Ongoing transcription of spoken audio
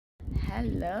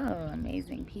Hello,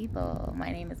 amazing people.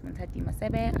 My name is Monthati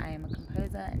Masebe. I am a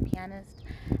composer and pianist,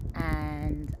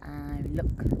 and I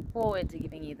look forward to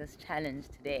giving you this challenge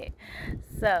today.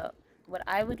 So, what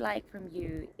I would like from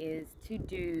you is to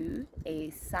do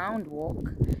a sound walk,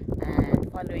 and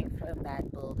following from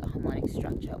that, build a harmonic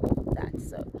structure off of that.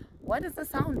 So, what is a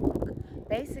sound walk?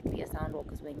 Basically, a sound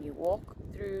walk is when you walk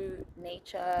through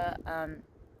nature.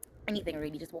 Anything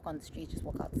really, just walk on the streets, just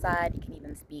walk outside. You can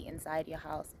even be inside your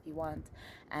house if you want,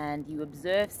 and you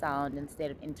observe sound instead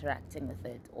of interacting with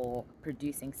it or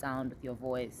producing sound with your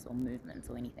voice or movements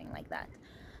or anything like that.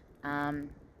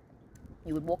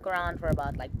 You would walk around for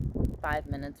about like 5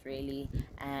 minutes really,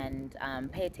 and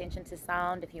pay attention to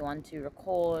sound. If you want to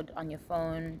record on your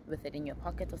phone with it in your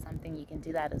pocket or something, you can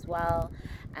do that as well,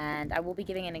 and I will be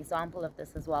giving an example of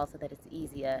this as well so that it's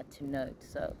easier to note.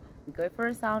 So we go for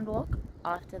a sound walk.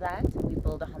 After that, we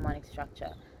build a harmonic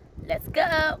structure. Let's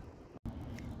go.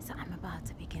 So I'm about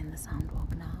to begin the sound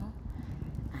walk now,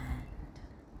 and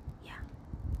yeah.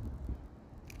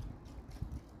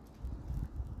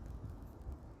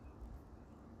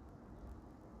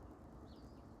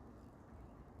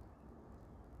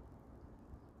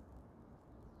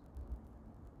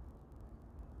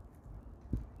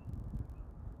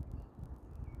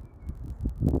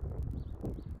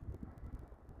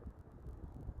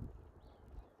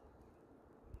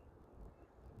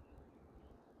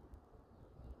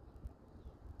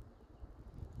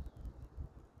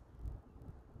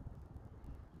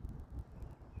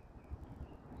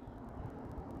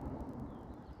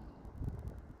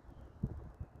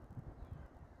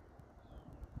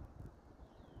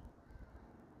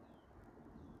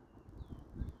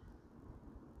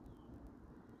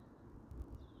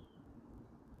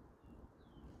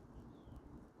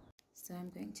 So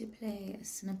I'm going to play a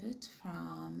snippet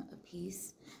from a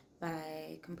piece by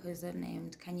a composer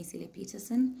named Kanyisile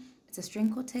Peterson. It's a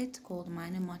string quartet called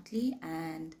Minor Motley,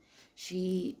 and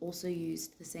she also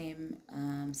used the same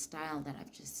style that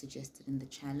I've just suggested in the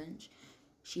challenge.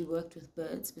 She worked with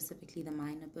birds, specifically the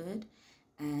minor bird,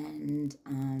 and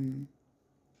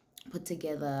put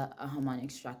together a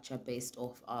harmonic structure based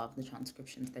off of the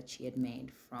transcriptions that she had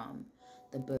made from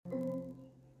the bird.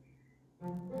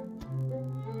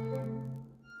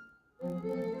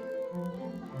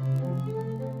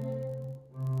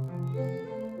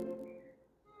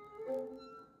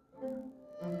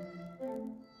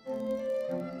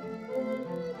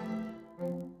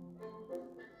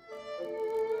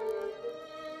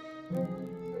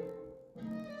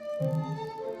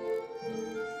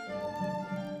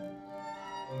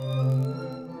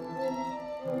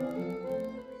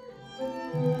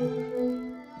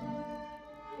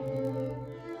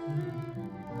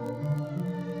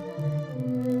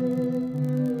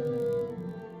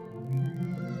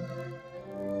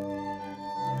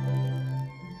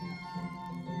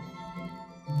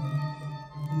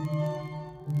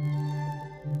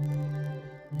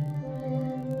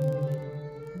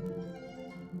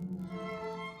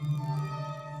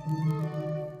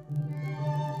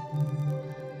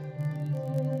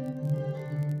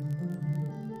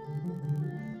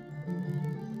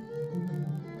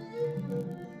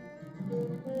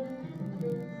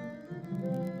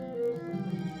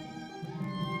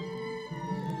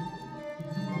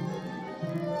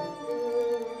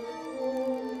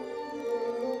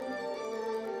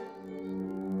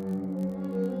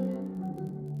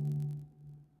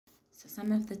 So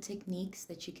some of the techniques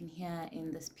that you can hear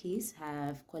in this piece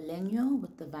have colegno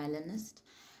with the violinist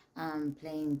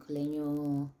playing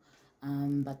colegno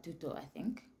batuto, I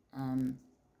think,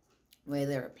 where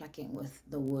they're plucking with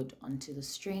the wood onto the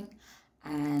string,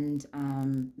 and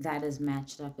that is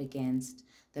matched up against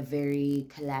the very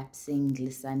collapsing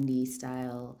glissandi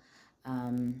style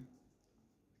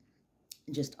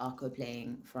just ARCO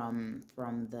playing from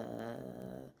the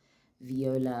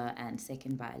viola and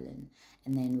second violin,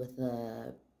 and then with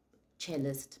the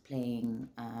cellist playing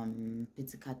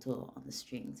pizzicato on the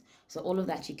strings. So all of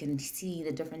that, you can see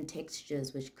the different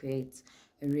textures, which creates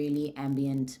a really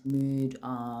ambient mood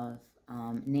of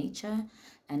nature.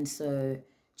 And so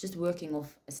just working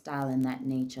off a style in that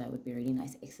nature would be a really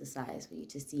nice exercise for you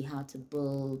to see how to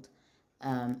build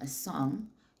a song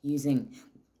using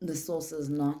the sources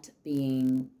not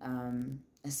being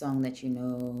a song that you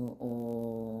know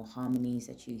or harmonies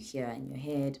that you hear in your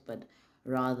head, but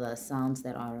rather sounds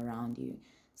that are around you.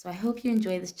 So I hope you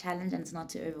enjoy this challenge and it's not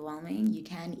too overwhelming. You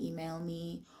can email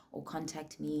me or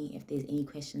contact me if there's any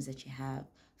questions that you have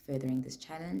furthering this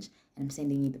challenge, and I'm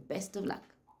sending you the best of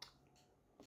luck.